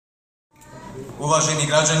uvaženi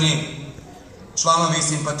građani, članovi i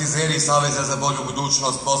simpatizeri Saveza za bolju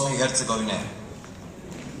budućnost Bosne i Hercegovine,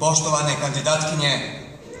 poštovane kandidatkinje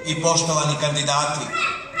i poštovani kandidati,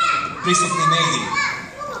 prisutni mediji,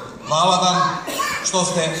 hvala vam što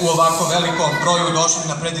ste u ovako velikom broju došli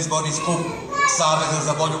na predizborni skup Saveza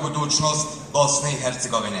za bolju budućnost Bosne i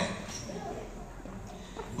Hercegovine.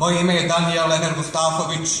 Moje ime je Danijel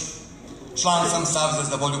Mustafović, član sam Saveza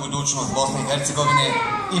za bolju budućnost Bosne i Hercegovine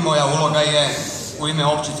i moja uloga je u ime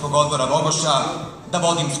općinskog odbora Vogošća da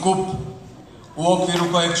vodim skup u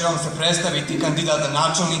okviru kojeg će vam se predstaviti kandidat za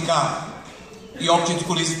načelnika i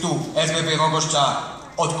općinsku listu SBB Vogošća,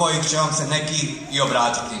 od kojih će vam se neki i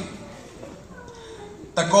obratiti.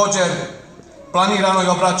 Također, planirano je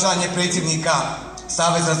obraćanje predsjednika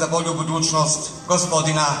Saveza za bolju budućnost,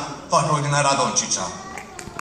 gospodina Fahrudina Radončića.